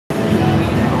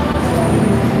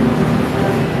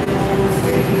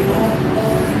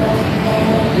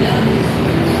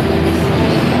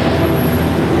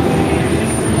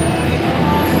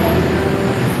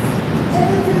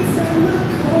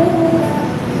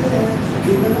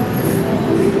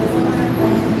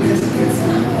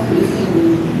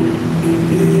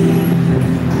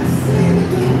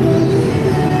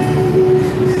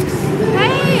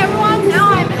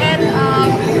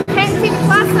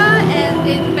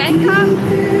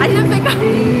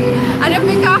I didn't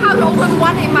figure out how to open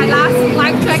one in my last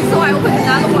live check, so I opened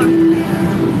another one.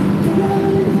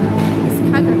 It's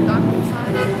kind of dark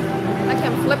inside. I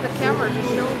can flip the camera to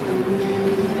show you.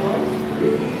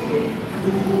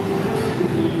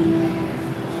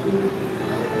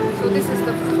 So this is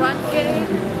the front gate.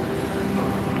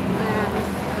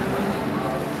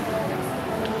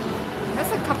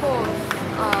 There's a couple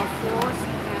of floors.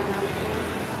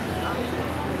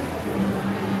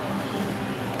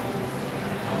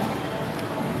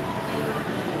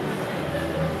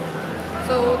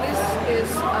 So this is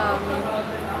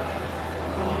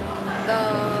the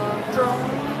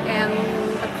drone and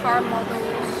the car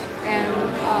models and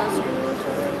scooters.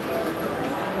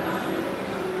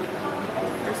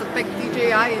 There's a big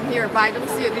DJI in here, but I don't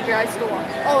see a DJI store.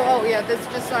 Oh yeah, that's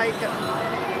just like.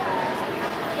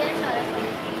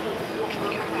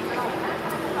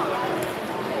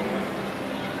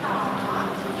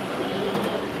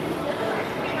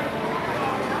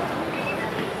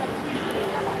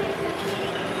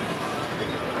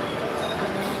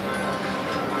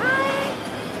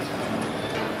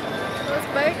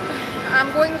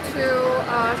 I'm going to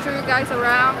show you guys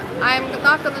around. I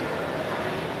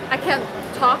can't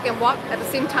talk and walk at the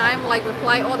same time, like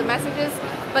reply all the messages.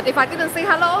 But if I didn't say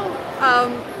hello,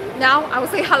 now I will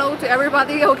say hello to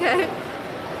everybody, okay?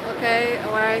 Okay,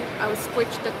 alright, I will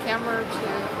switch the camera to...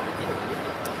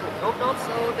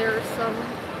 So there's some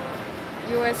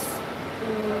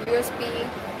USB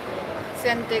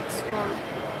SanDisk from...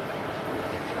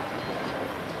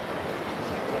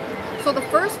 So the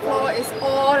first floor is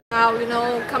all about, you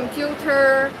know,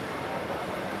 computer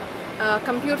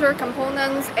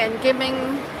components and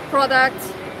gaming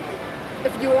products.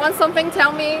 If you want something,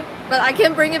 tell me, but I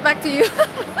can bring it back to you.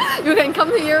 You can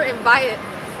come here and buy it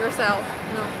yourself.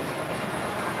 You know.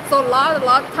 So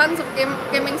tons of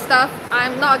gaming stuff.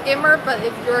 I'm not a gamer, but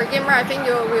if you're a gamer, I think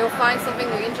you will find something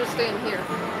you're interested in here.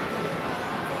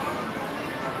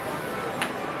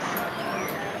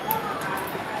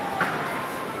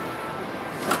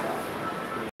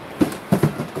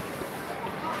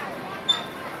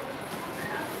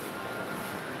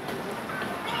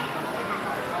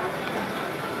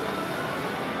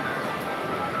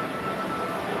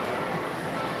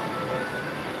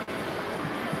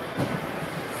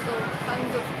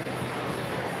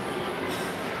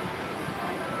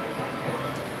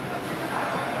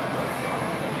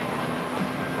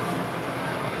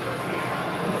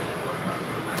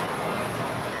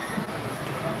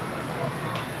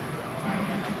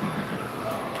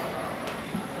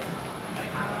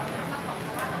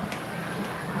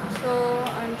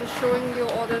 Showing you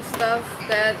all the stuff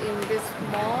that in this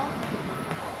mall.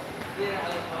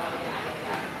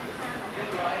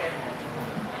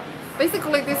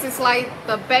 Basically, this is like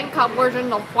the Bangkok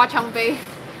version of Hua Chang Bay,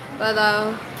 but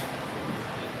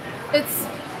it's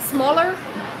smaller,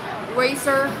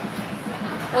 racer.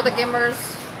 All the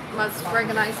gamers must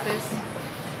recognize this.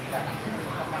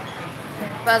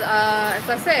 But as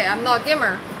I say, I'm not a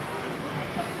gamer,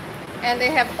 and they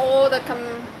have all the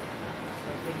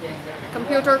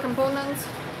computer components.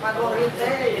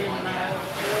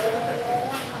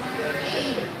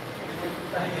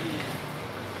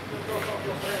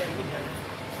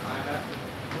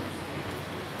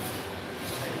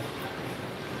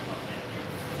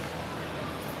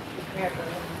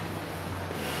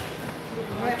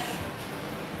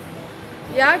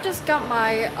 Yeah, I just got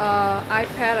my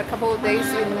iPad a couple of days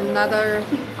in another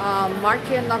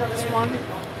market, not this one.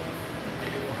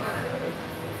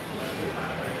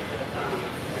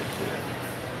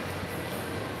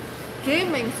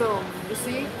 Gaming zone, you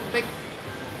see, big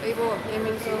table of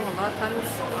gaming zone, a lot of tons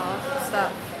of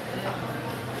stuff.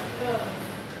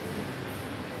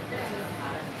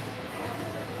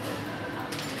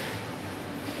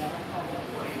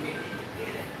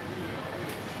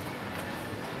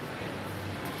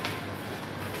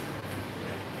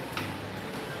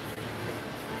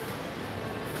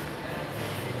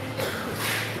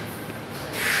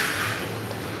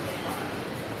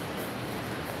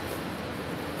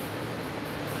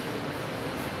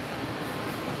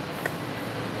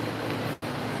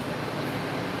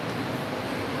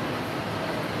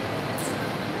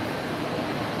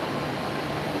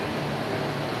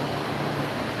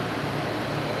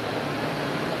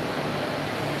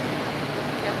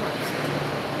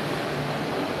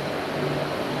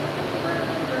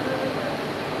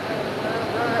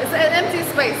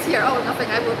 Space here. Oh, nothing.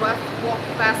 I will walk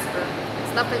faster.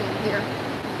 There's nothing in here.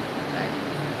 Okay.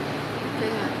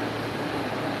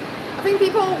 I think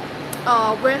people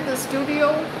rent the studio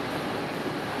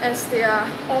as their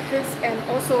office, and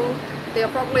also they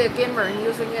are probably a gamer and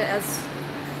using it as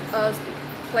a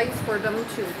place for them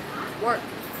to work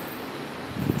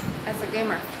as a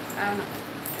gamer. I don't know.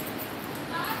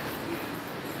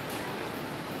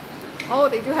 Oh,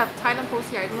 they do have Thailand post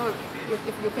here. I don't know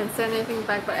if you can send anything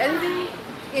back, but anything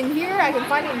in here I can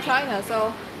find in China.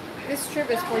 So this trip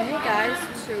is for you guys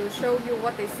to show you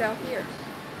what they sell here.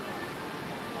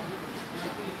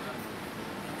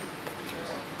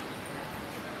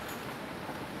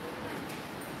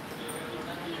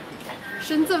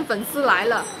深圳粉丝来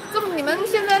了，这么你们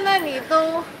现在那里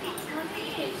都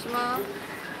什么？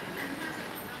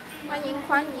欢迎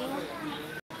欢迎。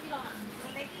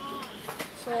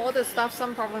So all the stuff,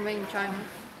 some probably made in China,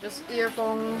 just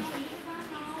earphones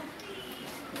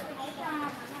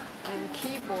and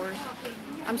keyboard.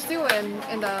 I'm still in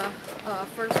the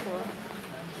first floor.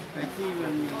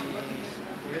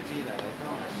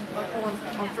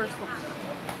 On first floor.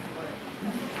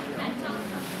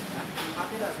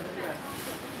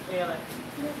 There's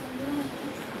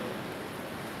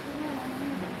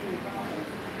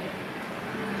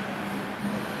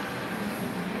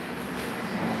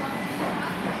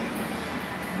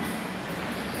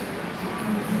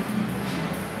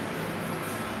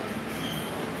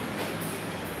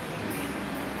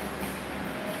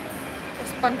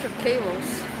a bunch of cables.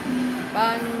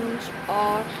 Bunch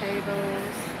of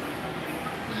cables.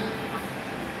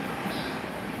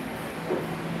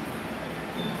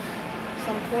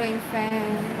 Some cooling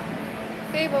fan,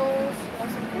 cables,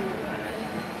 lots of cooling fan.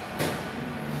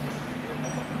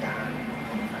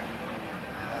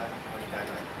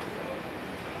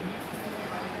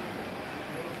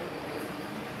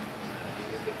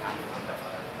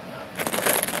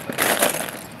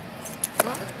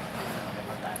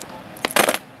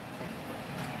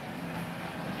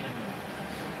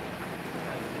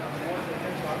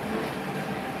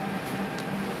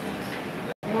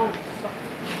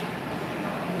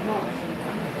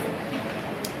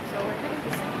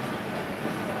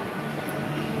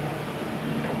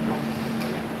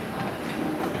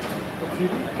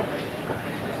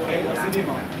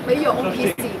 Maybe on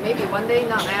PC, maybe one day,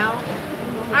 not now.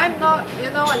 I'm not,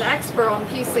 an expert on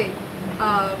PC,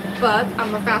 but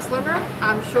I'm a fast learner.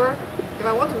 I'm sure if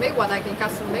I want to make one, I can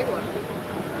custom make one.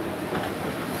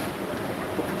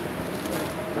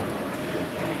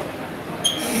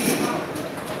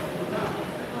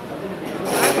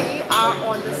 We are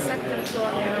on the second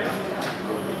floor now.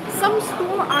 Some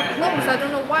stores are closed. I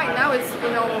don't know why. Now it's,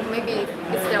 maybe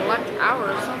it's their lunch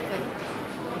hour or something.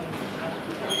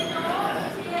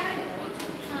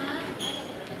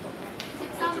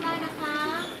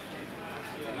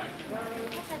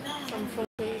 Some phone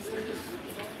cases.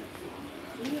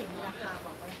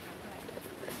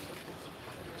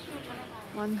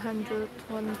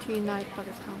 129, but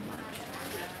it's how much?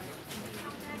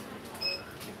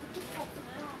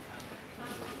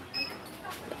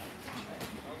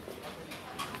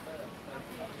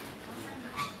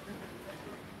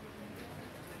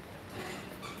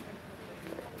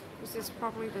 This is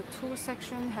probably the tool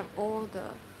section, have all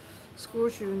the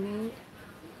screws you need.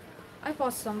 I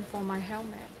bought some for my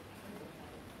helmet.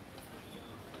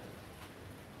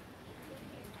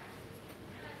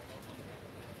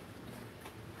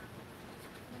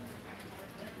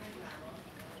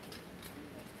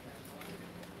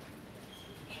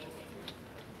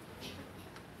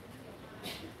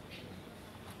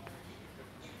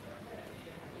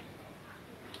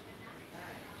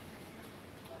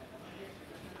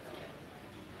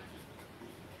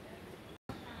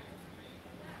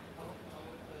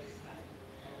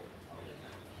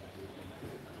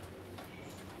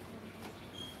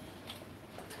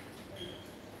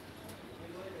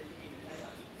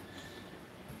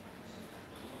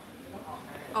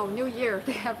 Oh, New Year,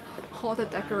 they have all the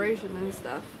decoration and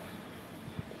stuff.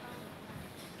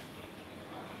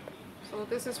 So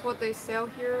this is what they sell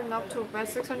here, not too bad,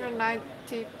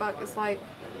 690, but it's like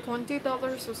 $20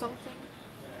 or something.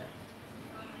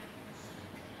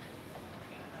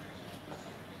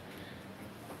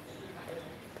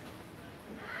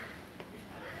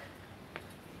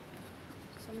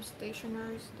 Some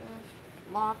stationery stuff,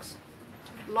 locks,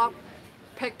 lock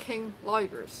picking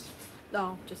loggers.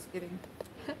 No, just kidding.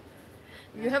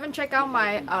 If you haven't checked out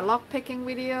my lock picking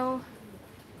video,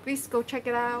 please go check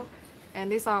it out. And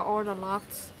these are all the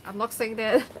locks. I'm not saying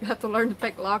that you have to learn to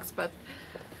pick locks, but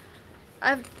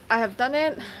I have done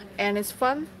it and it's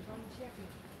fun.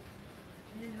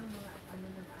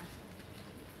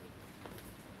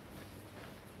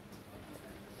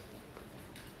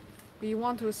 We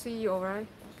want to see you, alright?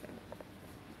 Okay.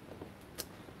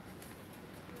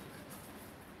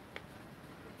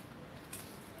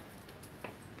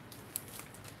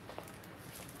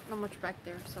 那 much back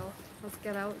there, so let's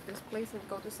get out of this place and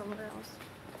go to somewhere else.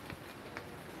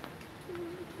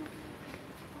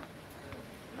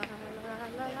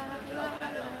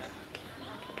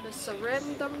 There's a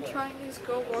random Chinese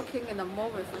girl walking in a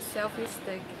mall with a selfie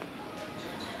stick.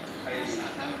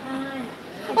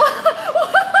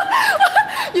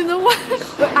 You know what?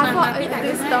 I thought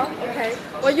this stuff. Okay.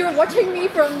 Well, you're watching me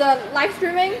from the live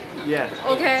streaming. Yeah.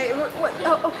 Okay. What?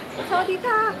 Oh,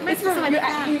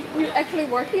 you actually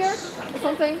work here or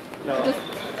something? No. Just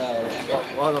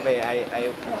All the way,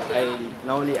 I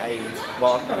normally I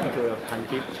walk into a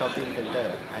Pantip shopping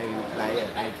center. I like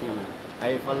IT.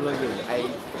 I follow you. I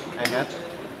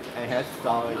have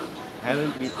saw.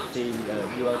 Haven't we seen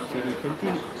your 3D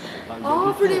printing?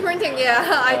 oh, 3D printing.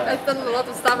 Yeah, I've done a lot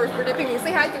of stuff with 3D printing.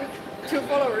 Say hi to 2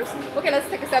 followers. Okay, let's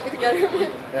take a selfie together.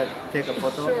 Take a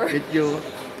photo Sure. with you.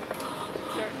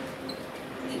 Sure.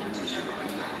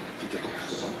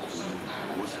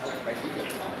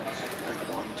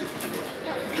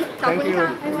 Thank you.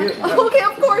 Okay,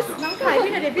 of course. น้องถ่ายพี่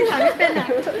หน่อยเดี๋ยวพี่ถ่ายไม่เป็นอ่ะ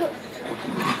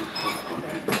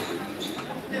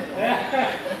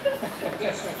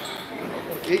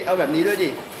เอาแบบนี้ด้วยดิ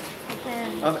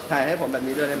เอาถ่ายให้ผมแบบ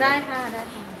นี้ด้วยได้ไหม ได้ค่ะได้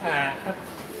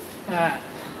ค่ะ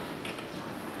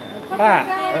ป้า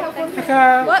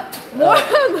What? More?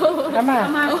 No. น้ำมา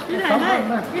มาพี่ถ่ายได้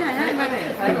พี่ถ่ายได้มา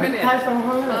ถ่ายสองค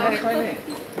นเลย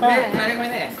ป้าถ่ายได้ไหม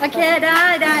เนี่ย โอเคได้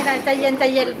ใจเย็น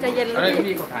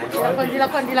ทีล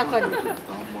ะคน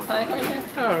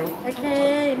โอเค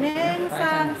1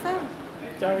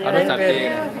 2 3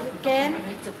 เกณฑ์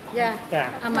อย่า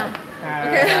เอามา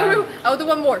Okay, I'll do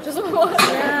one more. Just one more.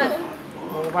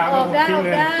 ออกได้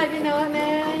พี่โน้ต1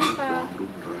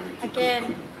 2 again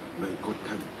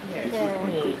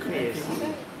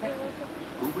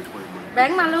แบง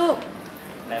ค์มาลูก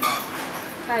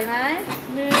ใส่ไหม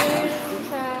1 2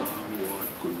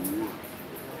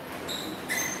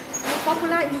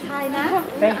 popular in Thai นะ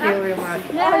Thank you very much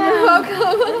You're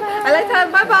welcome. I like that.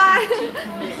 Bye bye.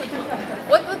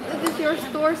 What is your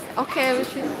store? Okay,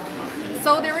 so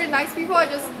they're really nice people.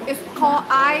 It's called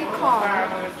Icon.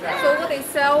 So what they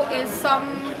sell is some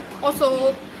also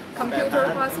computer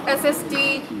plus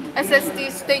SSD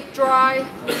state drive,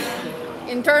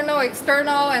 internal,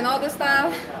 external, and all this stuff.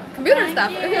 Computer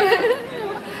stuff.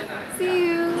 See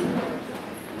you.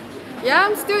 Yeah,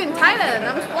 I'm still in Thailand.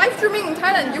 I'm live streaming in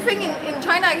Thailand. You think in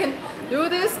China I can do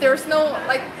this? There's no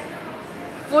like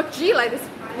 4G like this.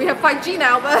 We have 5G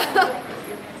now, but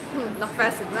not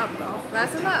fast enough though.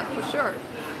 Fast enough for sure.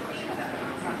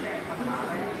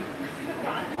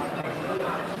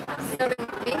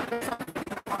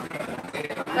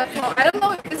 That's all. I don't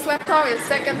know if this laptop is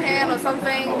second-hand or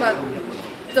something, but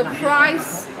the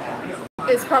price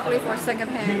is probably for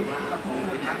second-hand.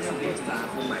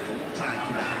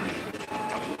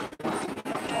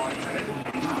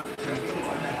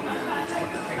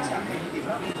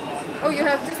 Oh, you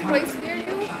have this place near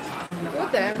you? Good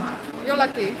then. You're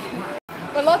lucky.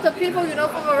 A lot of people, you know,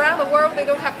 from around the world, they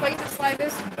don't have places like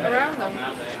this around them.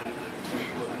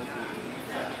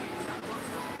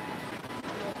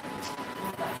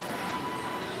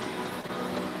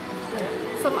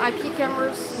 Some IP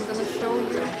cameras I'm gonna show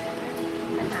you.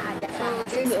 So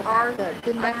these are เกิด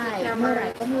ขึ้น IP ได้เมื่อไหร่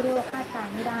cameras. ก็ไม่รู้ว่าคาดการ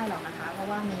ณ์ไม่ได้หรอกนะคะเพราะ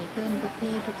ว่ามีขึ้นทุก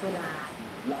ที่ทุกเวลา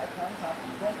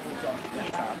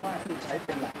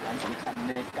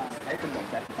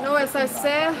No, as I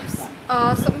said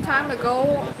some time ago,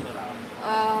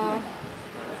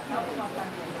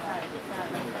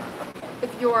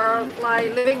 if you are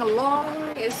like living alone,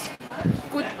 it's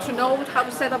good to know how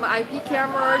to set up an IP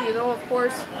camera. You know, of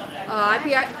course, IP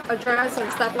address and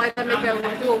stuff like that. Maybe I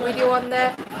will do a video on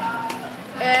that.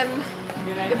 And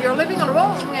if you're living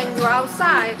alone and you're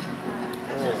outside,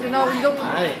 you know,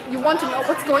 you want to know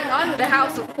what's going on in the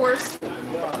house. Of course,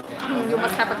 you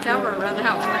must have a camera around the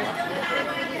house, right?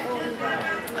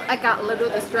 I got a little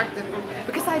distracted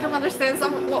because I don't understand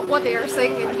what they are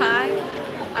saying in Thai.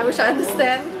 I wish I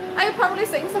understand. I'm probably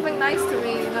saying something nice to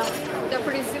me, you know. They're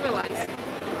pretty civilized.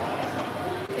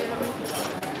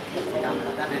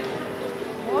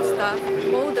 More stuff,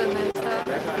 modern and stuff.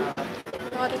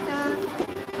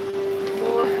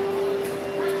 More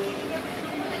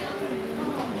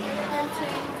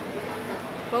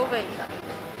clothing.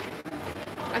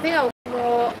 I think I want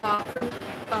more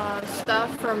stuff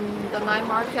from the night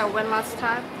market I went last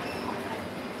time.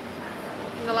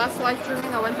 In the last live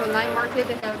streaming, I went to a night market.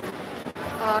 They have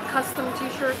custom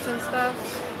t-shirts and stuff.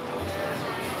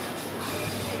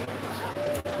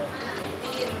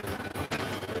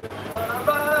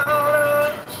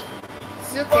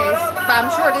 Suitcase, but I'm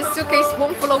sure this suitcase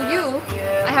won't follow you.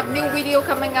 I have new video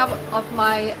coming up of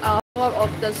my more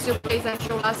of the suitcase I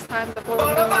showed last time, the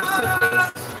 4-wheeler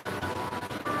suitcase.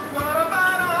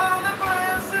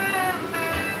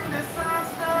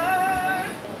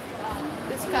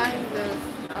 This kind of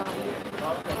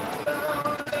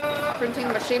printing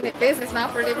machine. This is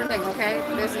not 3D printing, okay?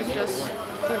 This is just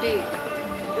 2D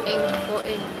ink for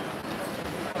ink.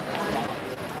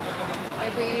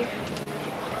 Maybe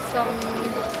some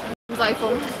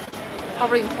iPhone,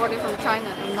 probably imported from China.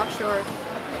 I'm not sure.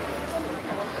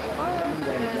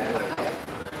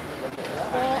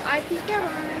 For IP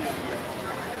camera.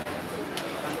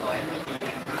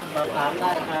 ถามไ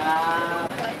ด้ครับ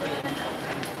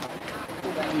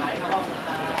หมายความ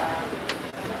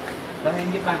แล้วให้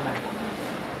ยึดบ้านไหน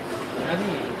แล้ว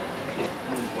นี่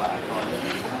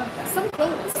Some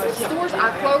stores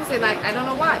are closed and I don't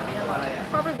know why.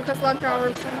 Probably because lunch hour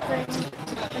or something.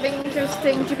 Something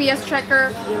interesting. GPS tracker.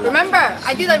 Remember,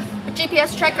 I did a GPS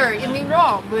tracker in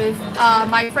Miron with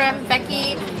my friend Becky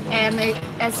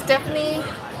and Stephanie,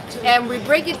 and we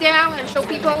break it down and show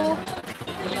people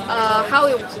how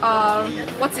it,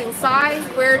 what's inside,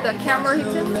 where the camera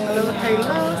hits it.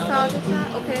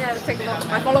 Okay, I'll take a look.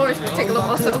 My followers will take a look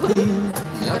also.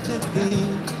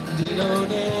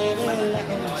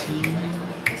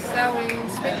 Selling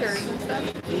speakers and stuff.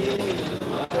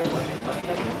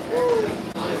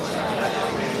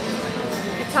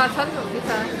 Guitar, tons of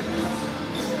guitar.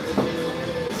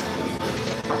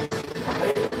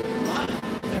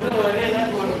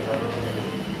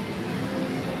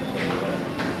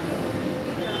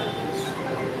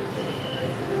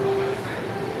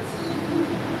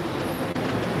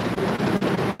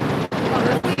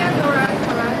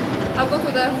 I'll go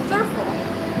to the third floor.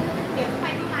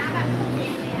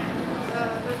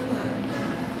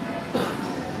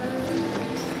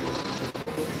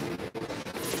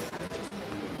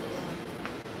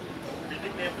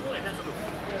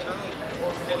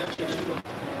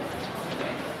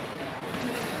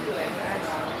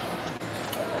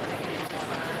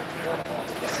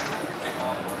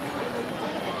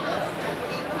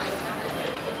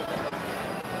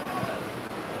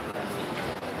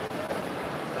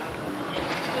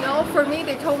 For me,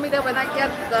 they told me that when I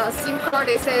get the SIM card,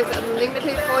 they say it's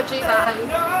unlimited 4G, but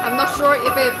I'm not sure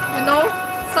if it,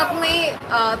 suddenly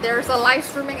there's a live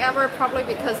streaming error, probably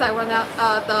because I went out,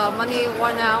 the money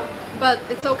went out. But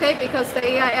it's okay because the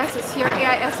AIS is here.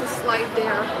 AIS is like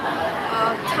their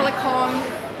telecom.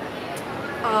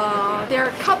 There are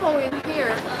a couple in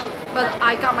here, but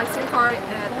I got my SIM card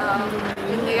at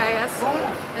in the AIS,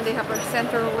 and they have a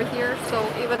center over here. So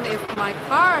even if my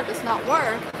card does not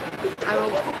work, I will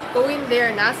go in there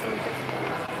and ask them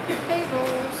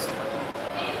cables,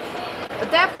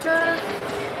 adapter,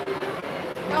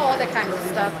 all that kind of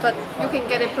stuff, but you can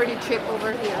get it pretty cheap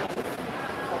over here.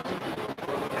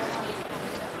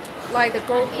 Like the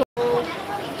GoPro,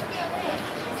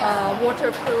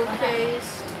 waterproof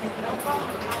case,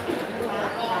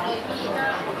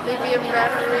 lithium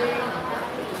battery,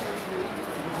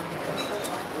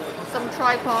 some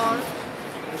tripod.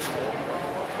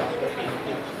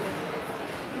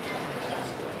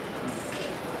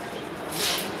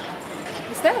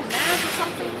 Is that a mask or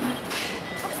something?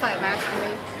 Looks like a mask to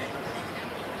me.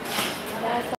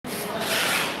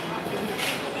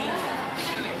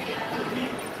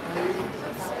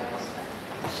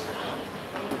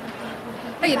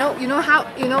 Hey,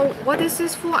 you know what this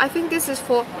is for? I think this is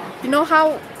for,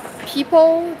 how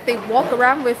people, they walk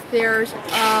around with their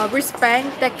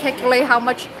wristband that calculate how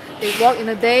much they walk in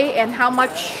a day and how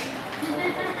much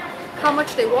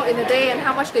they walk in a day and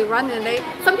how much they run in a day.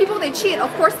 Some people, they cheat,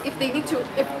 of course, if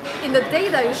in the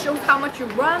data it shows how much you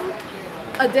run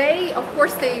a day, of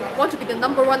course they want to be the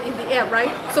 #1 in the air,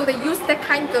 right? So they use that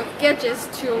kind of gadgets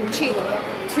to cheat,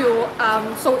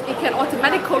 so it can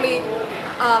automatically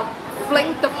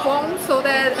blink the phone so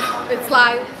that it's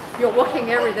like you're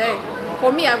walking every day.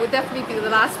 For me, I would definitely be the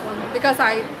last one because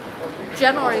I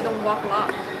generally don't walk a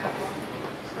lot.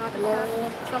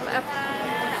 Some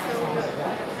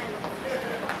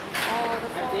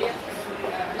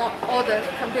not all the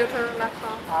computer,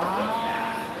 laptop,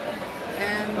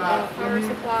 and the power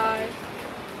supply,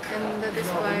 and the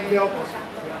display.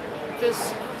 Just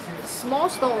small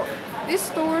store. These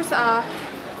stores are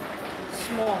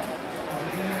small.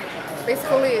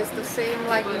 Basically, it's the same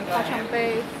like in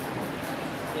Bay.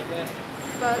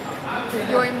 But if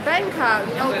you're in Bangkok,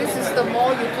 this is the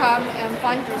mall you come and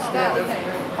find your stuff.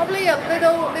 Probably a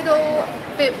little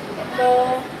bit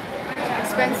more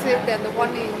expensive than the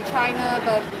one in China,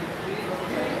 but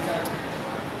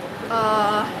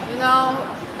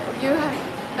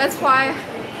that's why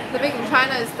living in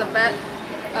China is the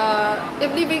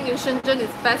if living in Shenzhen is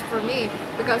best for me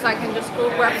because I can just go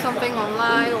grab something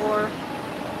online or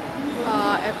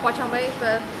at Hua Chang Wei.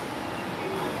 But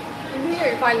in here,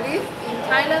 if I live in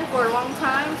Thailand for a long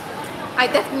time, I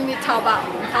definitely need Taobao.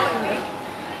 I'm telling you.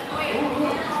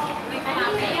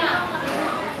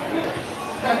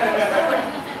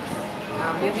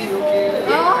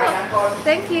 Oh,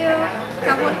 thank you.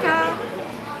 Cảm ơn ca.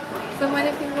 So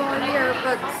many people are here,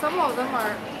 but some of them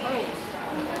are closed.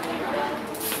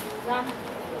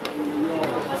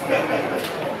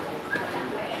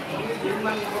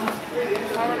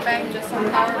 Power bank, just some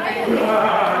power bank.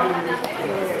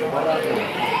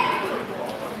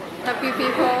 Happy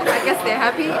people, I guess they're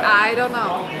happy. I don't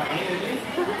know.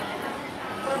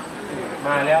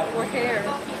 More hair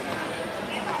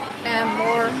and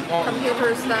more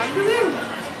computer stuff.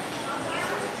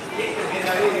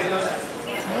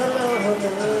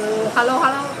 Hello,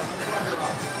 hello.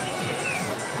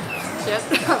 Shit.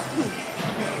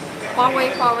 Huawei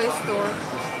store.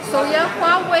 So yeah,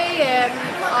 Huawei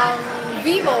and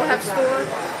Vivo have store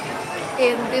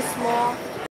in this mall.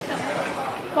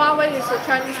 Huawei is a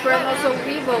Chinese brand, also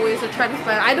Vivo is a Chinese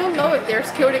brand. I don't know if their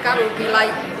security guard will be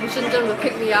like in Shenzhen will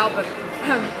pick me out, but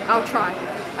I'll try.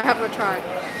 I have to try.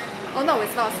 Oh no,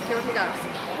 it's not security guard.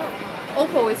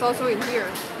 Oppo is also in here.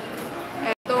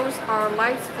 And those are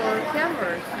lights for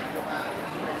cameras.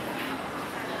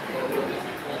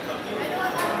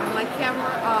 Like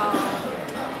camera,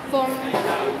 phone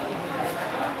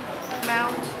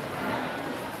mount.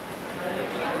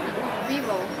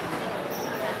 Vivo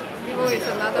is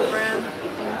another brand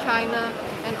in China,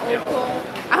 and Oppo.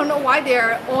 I don't know why they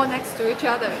are all next to each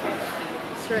other.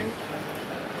 Strange.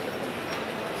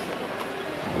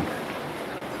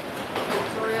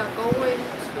 So we are going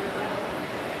to.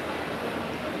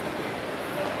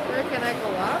 Where can I go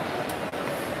up?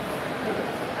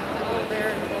 Go there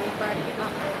and go back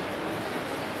up.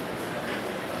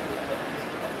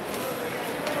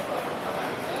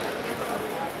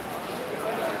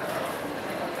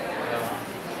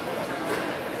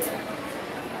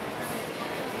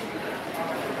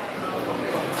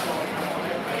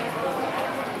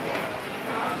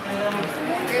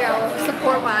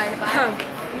 Support my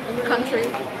country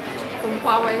from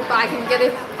Huawei, but I can get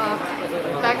it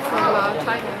back from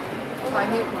China, so I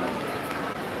need one.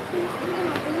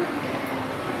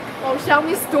 Oh,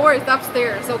 Xiaomi store is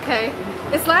upstairs, okay.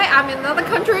 It's like I'm in another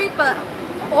country, but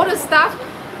all the stuff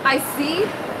I see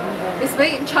is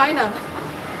made in China.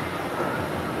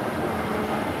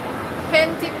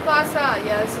 Pantip Plaza,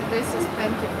 yes, this is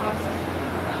Pantip Plaza.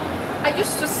 I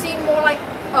used to see more like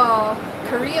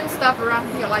Korean stuff around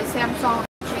here, like Samsung,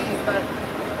 but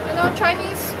you know,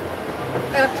 Chinese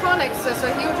electronics is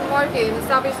a huge market in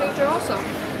Southeast Asia also.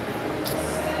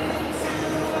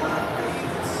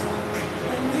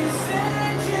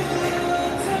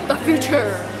 The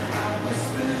future.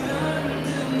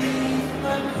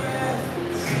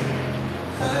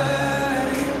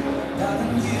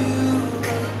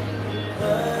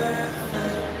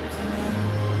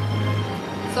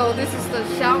 So this is the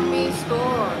Xiaomi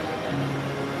store.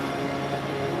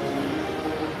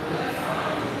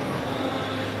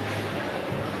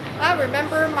 I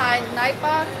remember my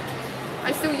Nightbot.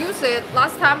 I still use it.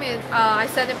 Last time I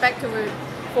sent it back to it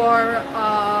for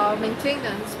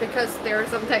maintenance because there are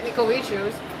some technical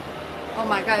issues. Oh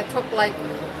my god, it took like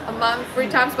a month, 3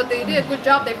 times, but they did a good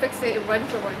job. They fixed it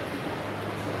eventually.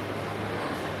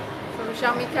 So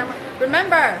Xiaomi camera.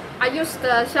 Remember, I used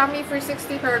the Xiaomi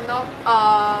 360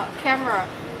 camera.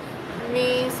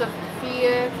 Me,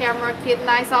 Sophia camera kit,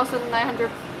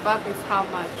 9,900 bucks is how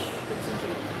much?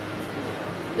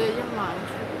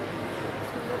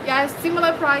 Yeah,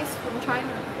 similar price from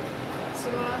China.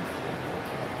 Similar.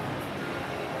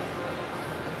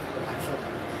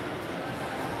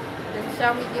 The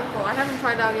Xiaomi gimbal. I haven't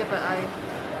tried out yet, but I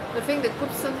think the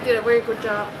Gibson did a very good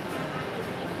job.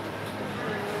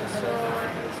 So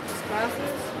these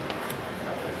glasses.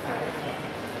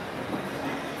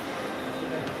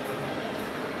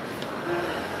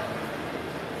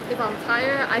 If I'm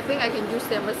tired, I think I can use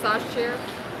their massage chair.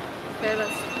 Okay,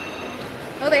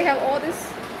 oh, they have all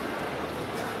this.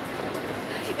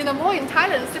 In the mall in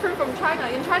Thailand, it's different from China.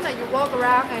 In China, you walk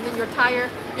around and then you're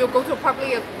tired. You'll go to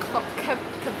probably a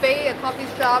cafe, a coffee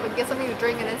shop, and get something to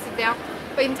drink and then sit down.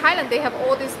 But in Thailand, they have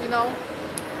all this, you know,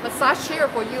 massage chair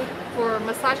for you for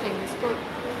massaging. It's good.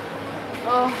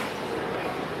 Oh.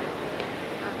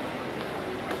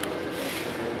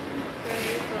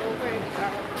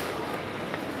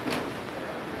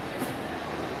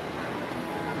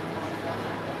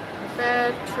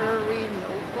 Battery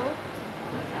notebook,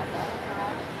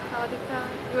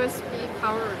 USB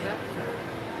power adapter.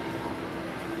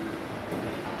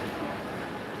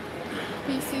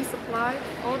 PC supply.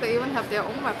 Oh, they even have their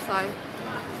own website.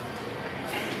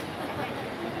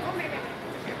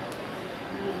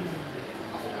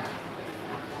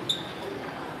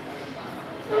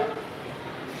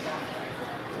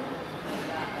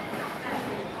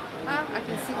 Ah, I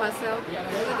can see myself. Look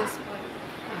at this.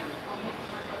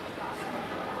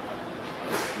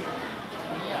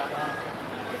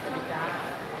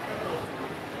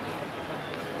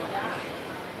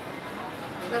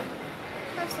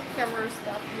 There's some camera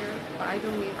stuff here, but I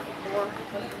don't need more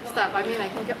stuff. I mean, I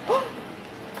can get. Oh!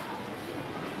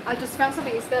 I just found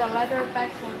something instead of leather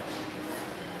bag one.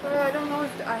 I don't know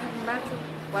if I have a match.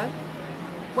 What?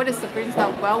 What is the green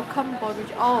stuff? Welcome body.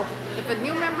 Oh, if a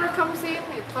new member comes in,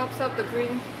 it pops up the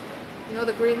green. You know,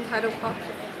 the green title pop.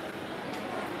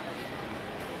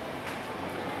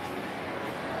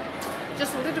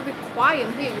 Just a little bit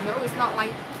quiet here. You know, it's not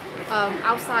like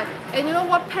outside. And you know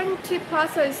what? Pantip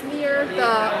Plaza is near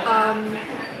the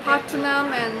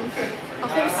Platinum and a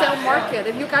wholesale market.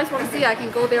 If you guys want to see, I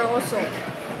can go there also.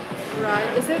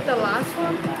 Right? Is it the last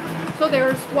one? So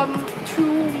there's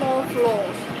two more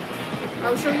floors.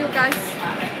 I'll show you guys.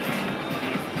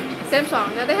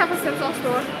 Samsung. Yeah, they have a Samsung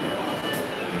store.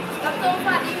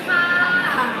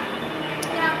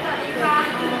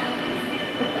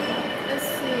 Let's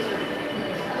see.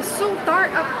 It's so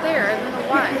dark up there. I don't know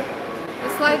why.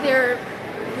 It's like they're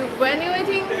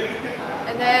revenuating,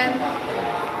 and then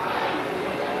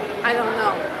I don't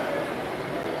know.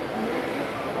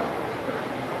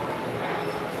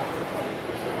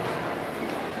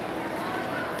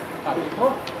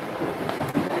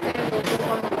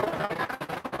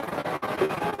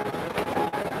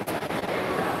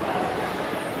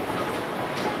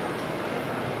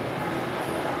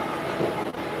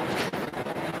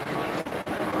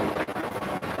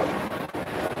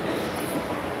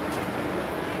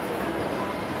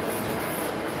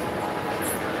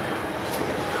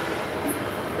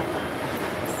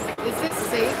 Is it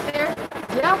safe there?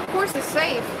 Yeah, of course it's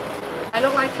safe. I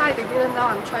don't like Thai, they didn't know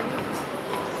I'm Chinese.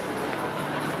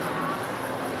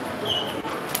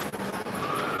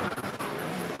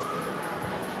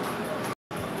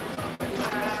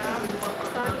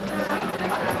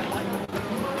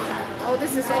 Oh,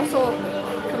 this is also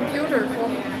computer for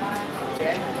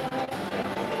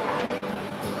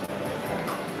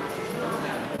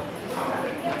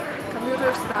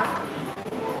computer stuff.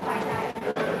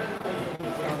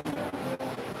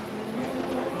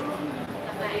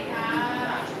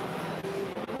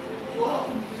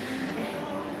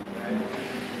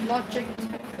 Logic.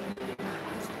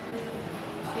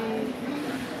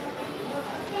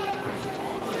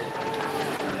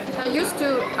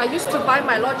 I used to buy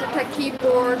my Logitech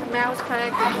keyboard, mouse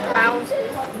pad, mouse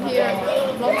here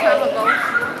long time ago.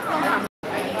 Long time.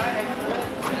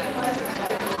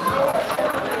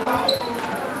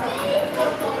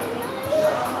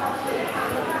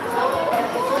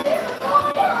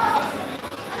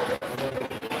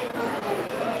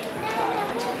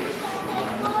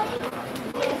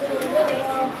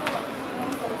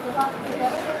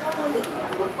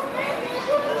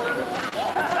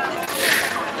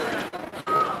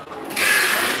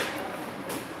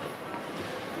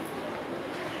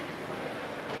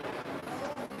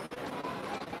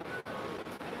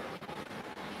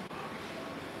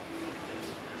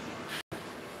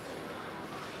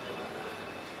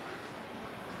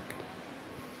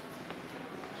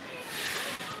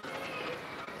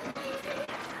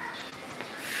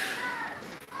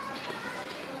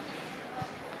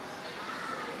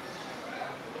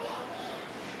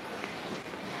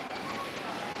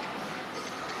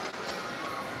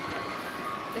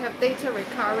 They have data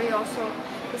recovery also.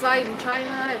 Because like in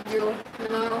China, if you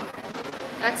know,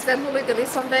 accidentally delete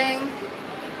something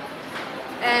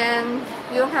and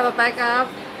you don't have a backup,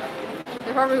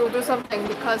 they probably will do something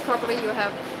because probably you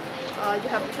have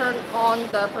turned on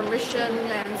the permission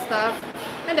and stuff.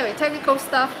 Anyway, technical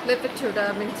stuff, leave it to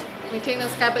the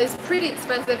maintenance guy, but it's pretty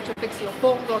expensive to fix your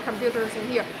phones or computers in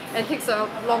here and it takes a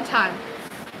long time.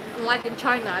 Unlike in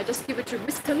China, I just give it to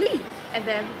Mr. Lee and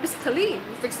then Mr. Lee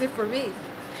will fix it for me.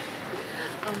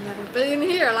 But in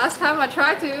here, last time I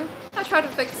tried to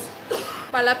fix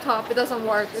my laptop, it doesn't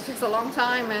work. It takes a long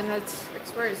time and it's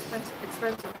very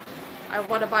expensive. I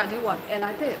want to buy a new one, and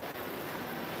I did.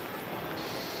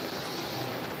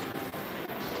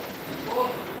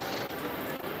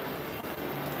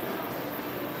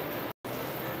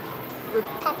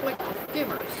 Republic of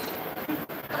Gamers.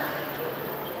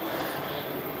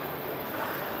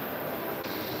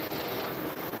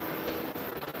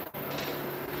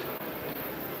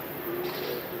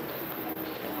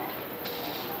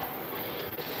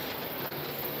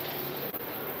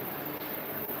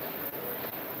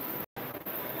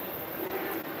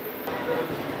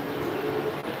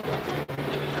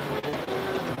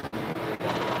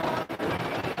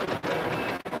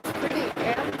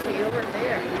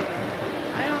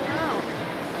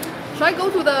 I go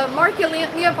to the market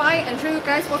nearby and show you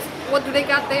guys what do they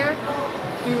got there?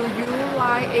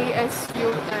 UYASUS.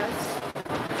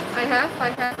 I have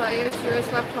a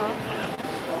ASUS laptop.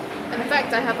 In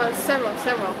fact, I have several.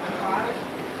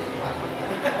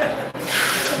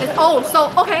 Oh, so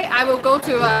okay, I will go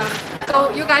to.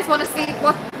 So you guys want to see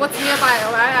what's nearby,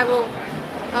 alright? I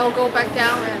will go back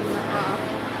down and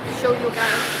show you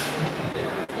guys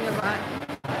nearby.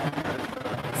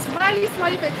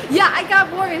 Smiley face. Yeah, I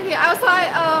got more in here. I was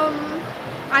like,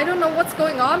 I don't know what's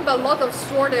going on, but a lot of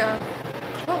store there.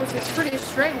 Oh, which is pretty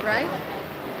strange, right?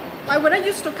 Like when I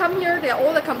used to come here, there are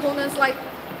all the components like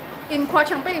in Kwa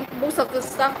Chang Bay, most of the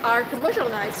stuff are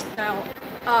commercialized now.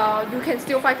 You can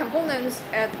still find components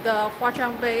at the Hua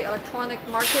Chang Bay electronic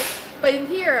market, but in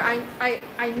here,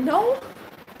 I know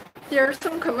there's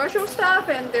some commercial stuff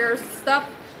and there's stuff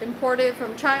imported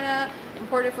from China,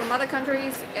 imported from other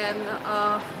countries, and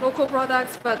local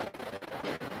products. But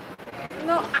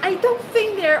no, I don't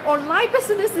think their online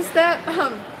business is that.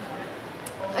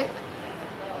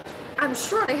 I'm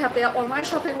sure they have their online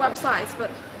shopping websites,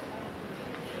 but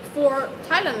for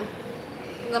Thailand,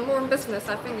 the number one business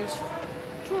I think is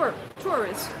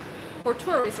tourism.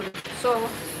 So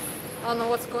I don't know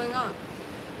what's going on,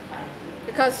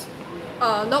 because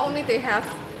not only they have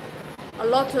a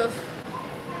lot of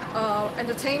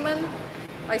entertainment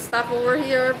like stuff over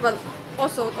here, but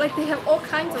also like they have all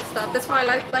kinds of stuff. That's why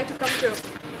I like to come to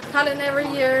Thailand every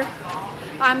year.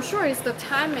 I'm sure it's the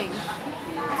timing.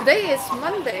 Today is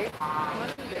Monday.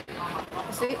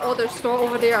 See, all the store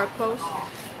over there are closed.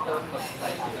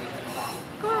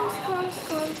 Close.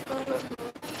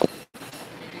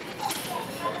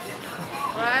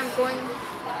 Alright, I'm going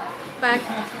back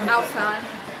outside.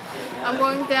 I'm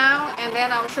going down and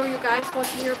then I'll show you guys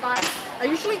what's nearby. I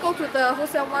usually go to the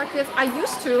wholesale markets. I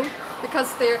used to,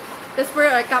 because that's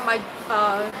where I got my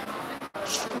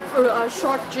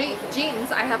short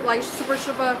jeans. I have like super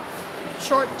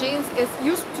short jeans. It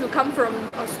used to come from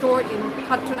a store in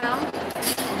Pattunam.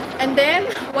 And then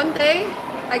one day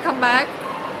I come back.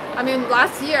 I mean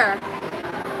last year,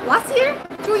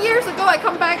 2 years ago, I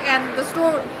come back and the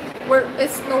store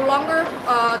it's no longer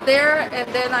there, and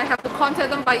then I have to contact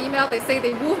them by email. They say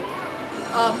they moved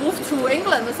to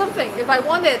England or something. If I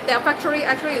wanted, their factory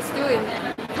actually is still in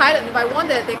Thailand. If I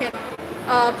wanted, they can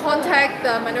contact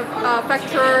the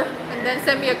manufacturer and then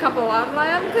send me a couple. I'm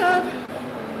like,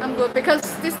 I'm good, because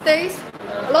these days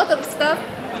a lot of stuff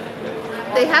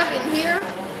they have in here,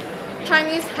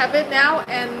 Chinese have it now,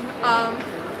 and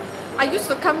I used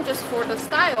to come just for the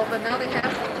style, but now they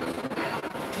have.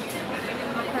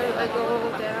 I go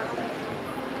down.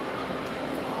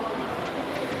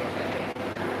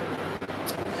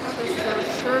 What does the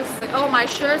shirt say? Oh, my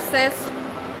shirt says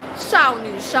少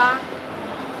女杀.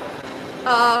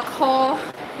 Call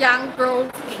young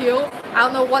girls kill. I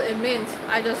don't know what it means.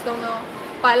 I just don't know.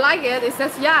 But I like it. It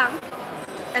says young,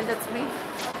 and that's me.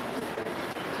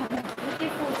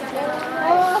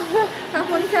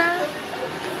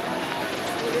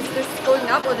 Is this going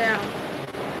up or down?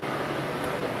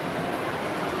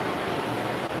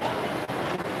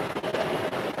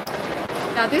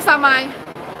 Now these are my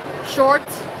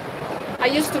shorts. I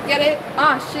used to get it.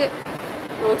 Shit.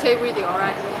 Rotate video,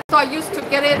 alright. So I used to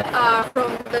get it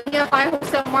from the nearby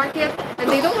wholesale market, and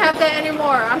they don't have that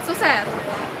anymore. I'm so sad.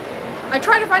 I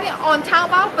tried to find it on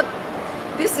Taobao, but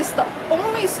this is the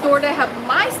only store that have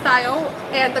my style,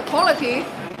 and the quality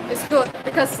is good,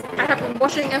 because I have been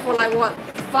washing it for like what,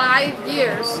 5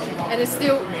 years, and it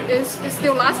still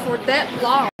lasts for that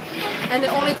long. And it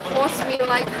only cost me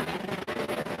like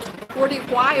 40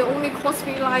 Kwai. It only cost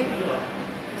me like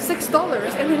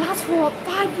 $6, and it lasts for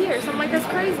 5 years. I'm like, that's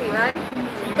crazy, right?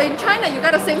 But in China, you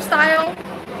got the same style,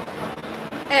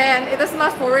 and it doesn't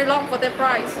last for very long for that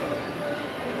price.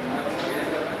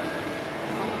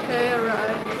 Okay,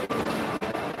 alright.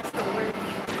 So we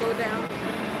go down.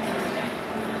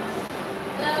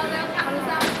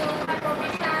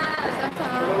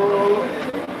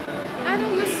 I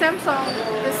don't use Samsung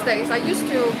these days. I used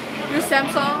to use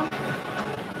Samsung,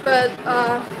 but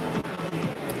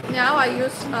now I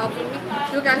use,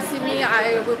 you guys see me,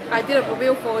 I did a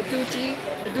review for the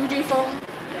Doogee phone.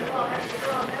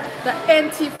 The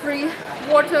anti-freeze,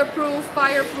 waterproof,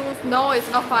 fireproof. No, it's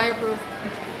not fireproof.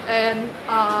 And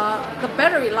the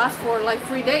battery lasts for like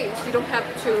 3 days. You don't have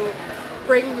to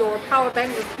bring your power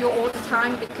bank with you all the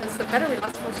time, because the battery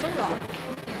lasts for so long.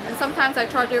 And sometimes I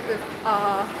charge it with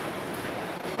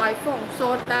my phone.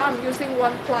 So now I'm using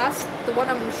OnePlus. The one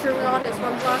I'm shooting on is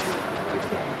OnePlus.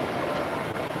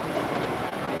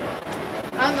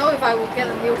 I don't know if I will get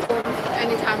a new phone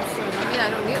anytime soon. I mean, I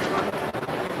don't need one.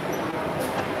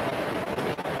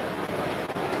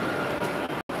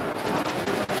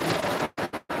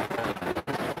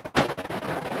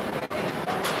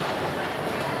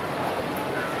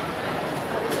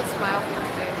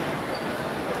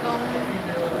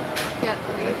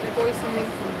 swimming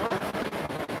pool.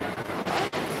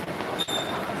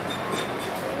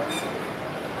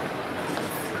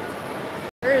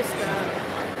 Where is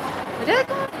that? Did I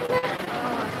go up there?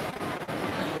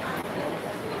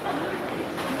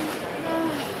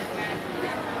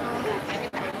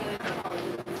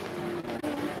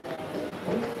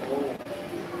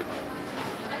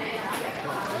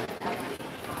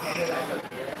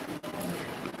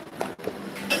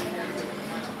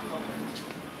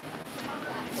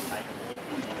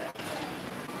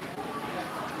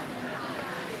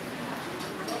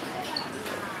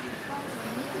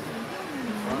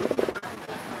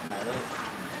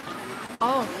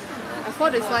 Oh, I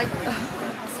thought it's like a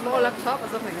small laptop or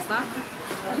something, is that?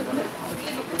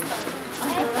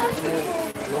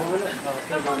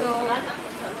 No.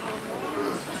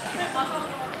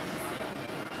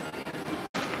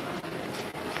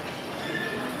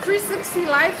 360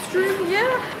 live stream,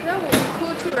 yeah, that would be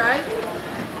cool too, right?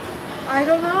 I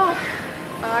don't know.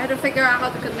 I had to figure out how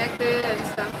to connect it and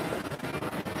stuff.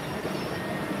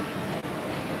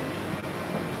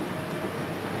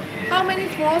 How many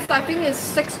floors? I think it's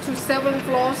 6 to 7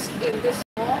 floors in this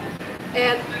mall.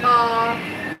 And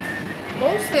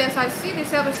mostly as I see, they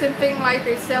sell the same thing like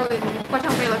they sell in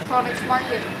Pantip Electronics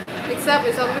Market, except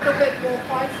it's a little bit more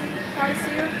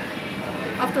pricier.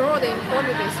 After all, they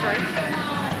imported this, right?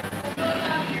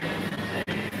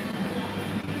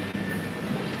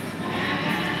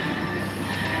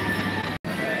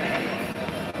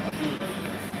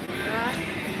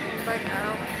 Back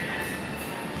out.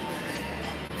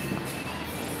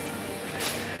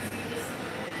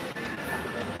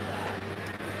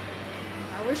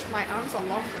 I wish my arms are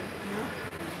longer. You know?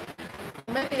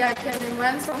 Maybe I can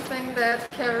invent something that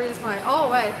carries my. Oh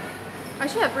wait, I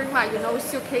should bring my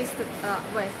suitcase.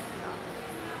 Wait.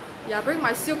 Yeah, bring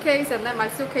my suitcase and let my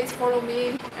suitcase follow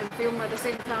me and film at the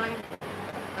same time.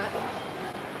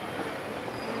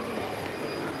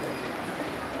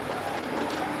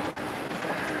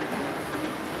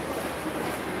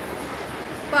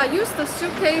 But I used the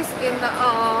suitcase in the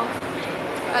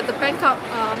at the Bangkok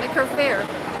Maker Fair.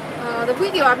 The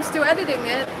video I'm still editing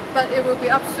it, but it will be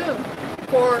up soon.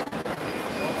 For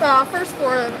first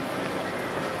for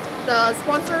the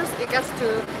sponsors, they get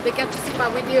to see my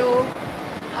video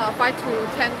 5 to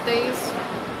 10 days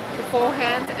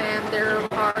beforehand, and there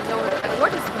are no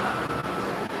advertisements.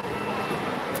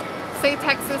 Say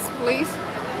Texas, please.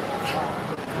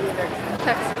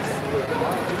 Texas.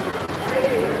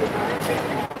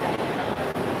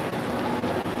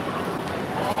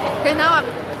 Okay, now I'm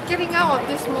getting out of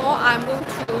this mall. I'm going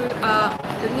to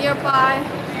the nearby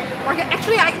market.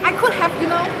 Actually, I could have,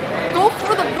 go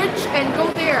through the bridge and go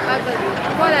there, but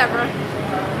whatever.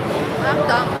 I'm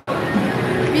done.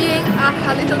 Being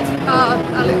a little,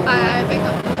 I think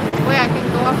a way I can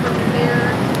go up from there.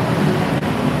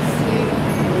 Let's see.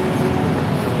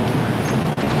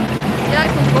 Yeah, I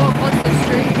can go across the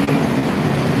street.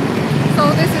 So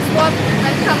this is what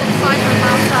Bangkok looks like from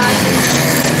outside.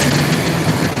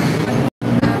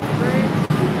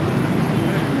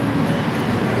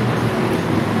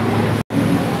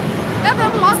 There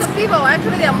are lots of people.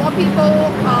 Actually, there are more people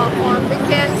on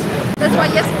weekends. That's why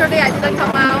yesterday I didn't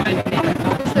come out.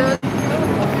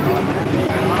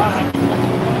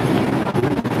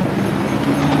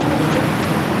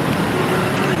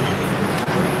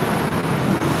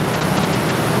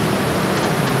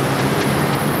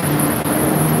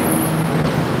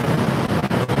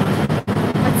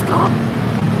 Let's go.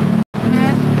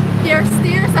 And their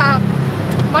stairs are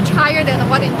much higher than the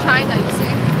one in China, you see.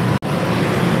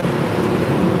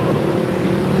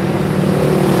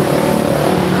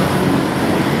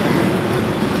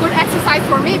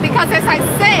 For me, because as I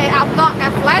say, I'm not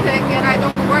athletic and I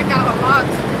don't work out a lot.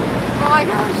 Oh my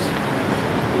gosh.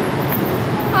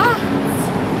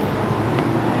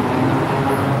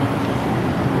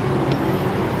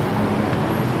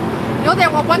 There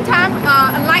was one time,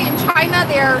 unlike in China,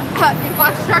 their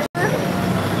infrastructure,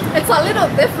 it's a little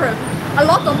different. A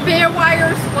lot of bare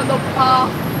wires on the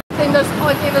in the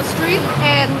street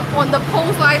and on the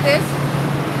poles like this,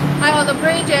 like on the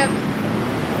bridge,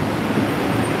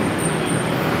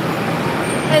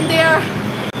 and there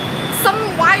some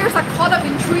wires are caught up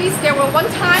in trees. There were one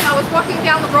time I was walking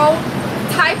down the road,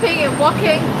 typing and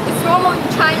walking. It's normal in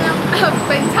China,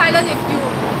 but in Thailand, if you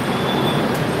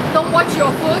don't watch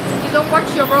your foot, you don't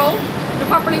watch your road, you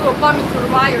probably will bump into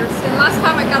the wires. And last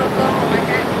time I got a bump on my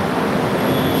head.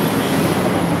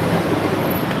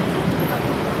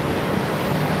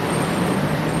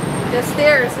 The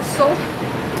stairs is so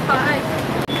high.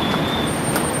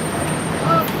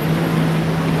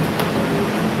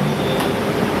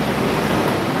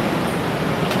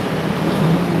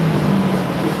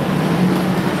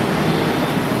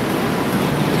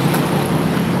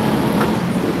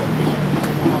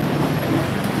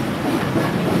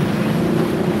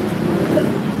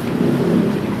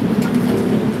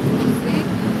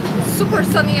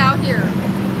 super sunny out here.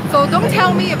 So don't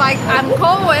tell me if I'm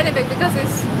cold or anything because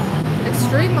it's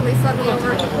extremely sunny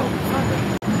over here.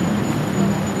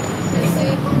 You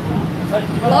see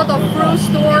a lot of fruit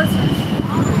stores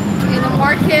in the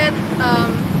market,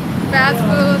 fast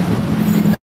food,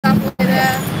 stuff like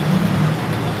that.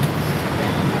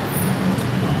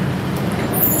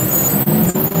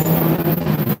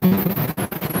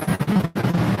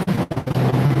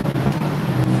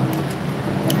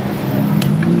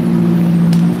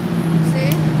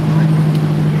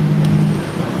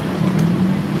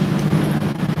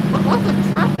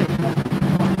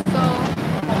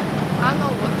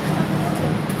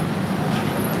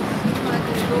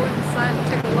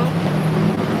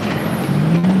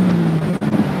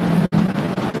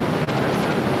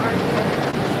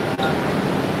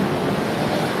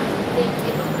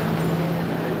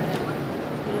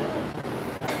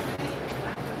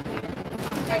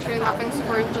 Actually, nothing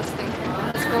super interesting.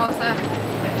 Let's go outside.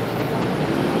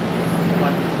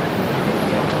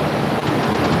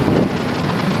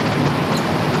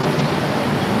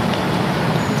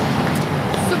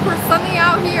 Super sunny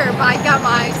out here, but I got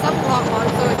my sunblock on,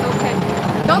 so it's okay.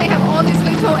 Now they have all these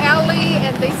little alley,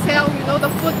 and they sell, you know, the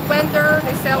food vendor.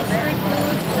 They sell street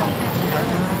food.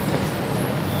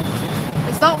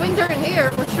 It's not winter in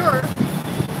here for sure.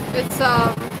 It's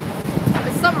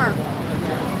summer.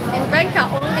 In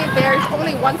Bangkok, there's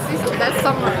only one season, that's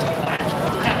summer.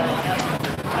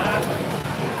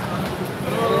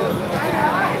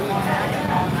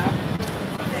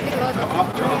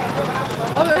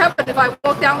 What would happen if I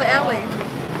walk down the alley?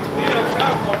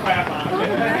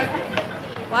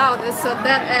 Wow, this is a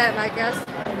dead end, I guess.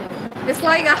 It's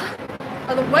like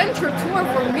a winter tour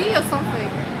for me or something.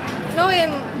 You know,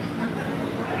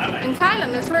 in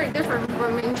Thailand, it's very different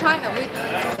from in China.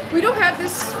 We don't have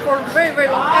this for very, very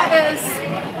long time.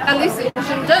 At least in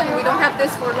Shenzhen, we don't have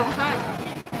this for a long time.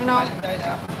 You know.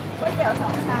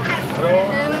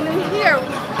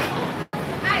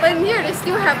 And in here they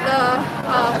still have the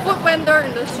food vendor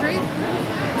in the street.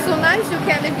 So nice, you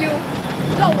can, if you're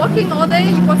not working all day,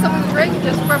 you want something to drink, you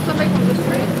just grab something from the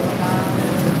street.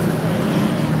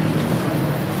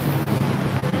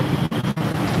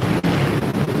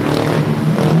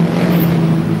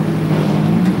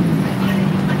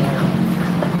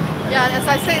 Yeah, as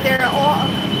I say, they're all,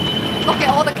 look at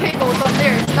all the cables up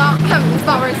there. It's not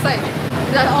very safe.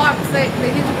 That's all I'm saying.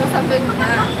 They need to do something with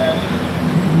that.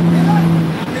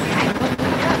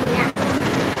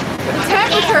 The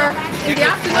temperature in the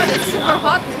afternoon is super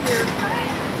hot in here.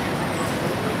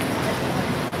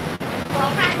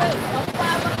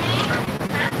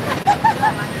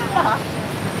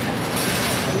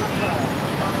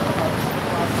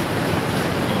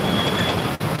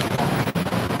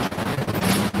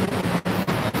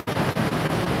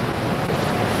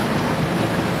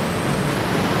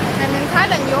 And in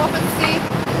Thailand, you often see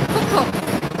tuk-tuk,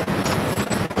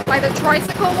 like the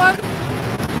tricycle one.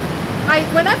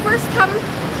 When I first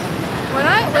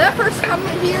come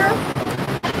here,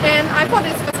 and I thought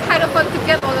it was kind of fun to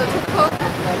get on a tuk-tuk.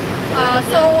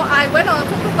 So I went on a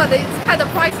tuk-tuk, but it's kind of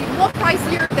pricey, more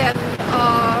pricier than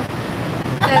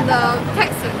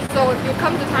taxi. So if you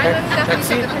come to Thailand, definitely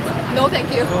take a taxi. No,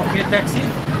 thank you. Okay, taxi.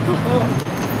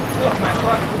 Oh my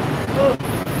God.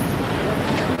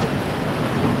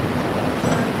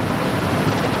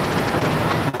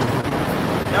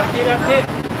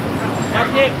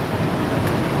 That's it.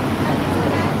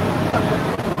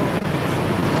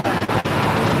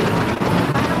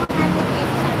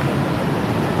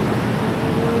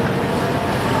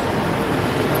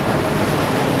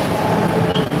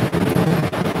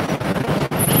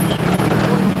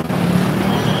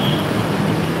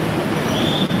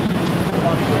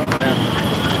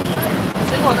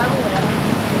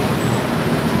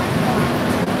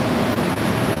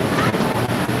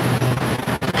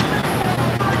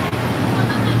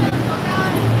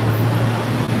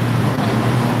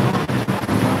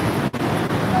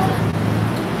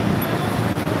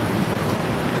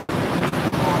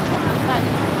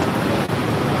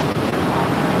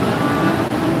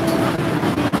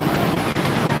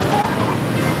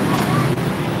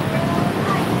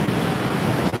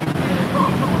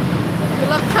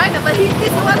 But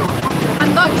this one,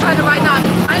 I'm not trying to right now. I'm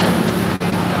in Thailand.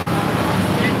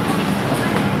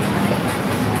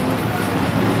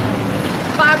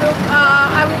 But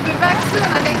I will be back soon.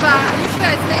 I think usually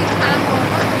I stay in Thailand for a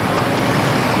month.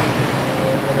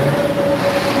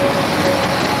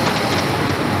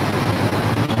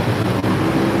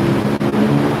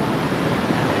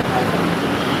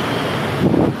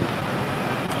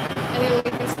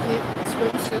 Anyway, this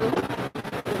room too.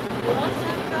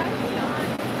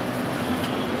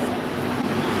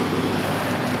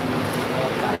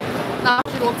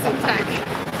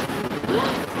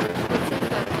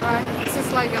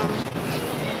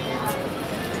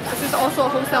 is also a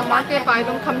wholesale market, but I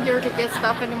don't come here to get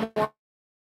stuff anymore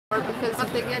because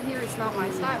what they get here is not my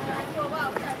style.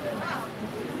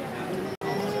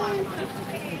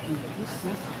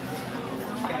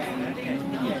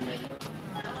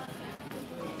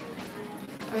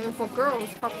 I mean, for girls,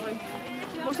 probably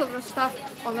most of the stuff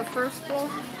on the first floor,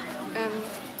 and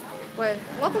wait,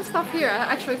 a lot of stuff here are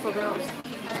actually for girls.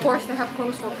 Of course, they have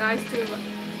clothes for guys too. But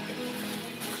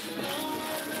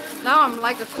now I'm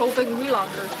like a clothing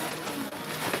vlogger.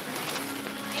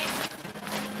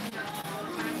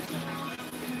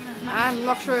 I'm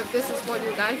not sure if this is what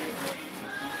you guys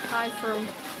buy from.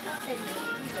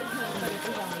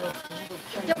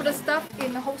 Yeah, but the stuff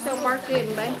in the wholesale market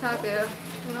in Bangkok, they're,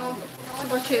 you know,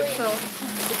 super cheap. So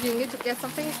if you need to get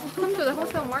something, come to the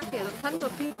wholesale market. Tons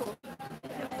of people.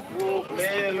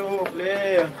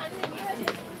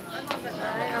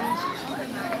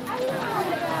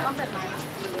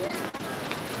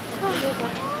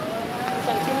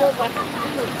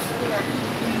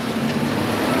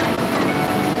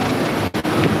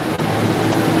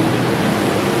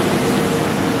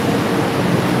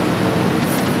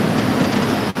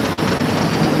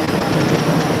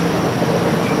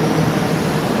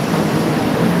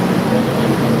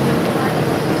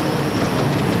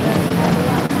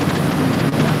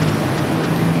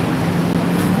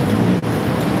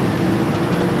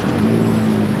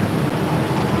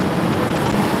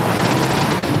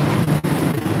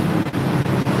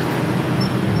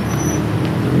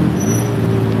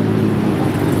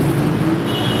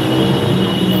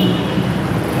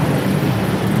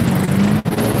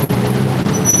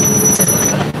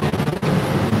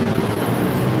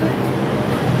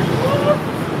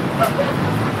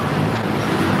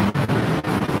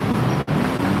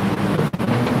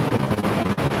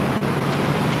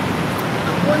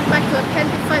 Going back to the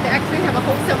Pantip Plaza, they actually have a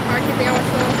wholesale market there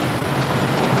also.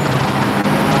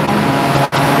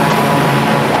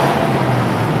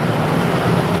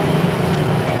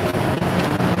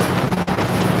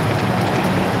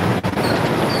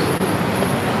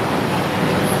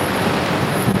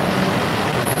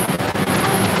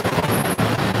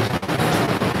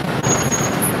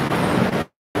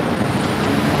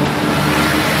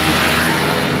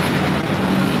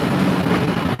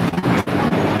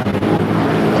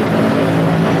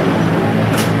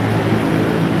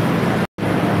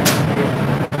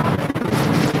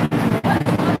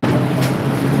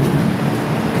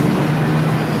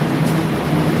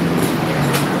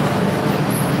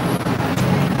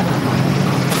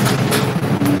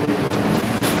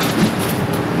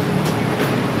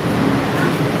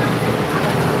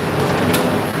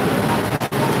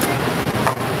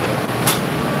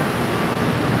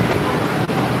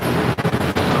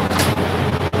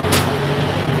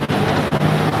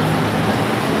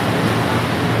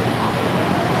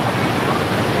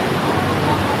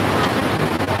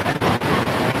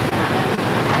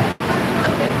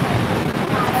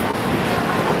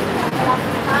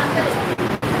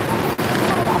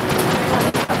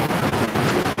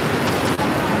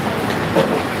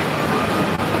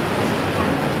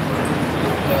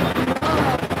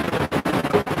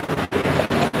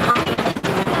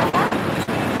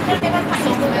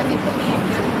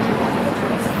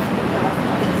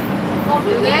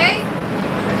 Do they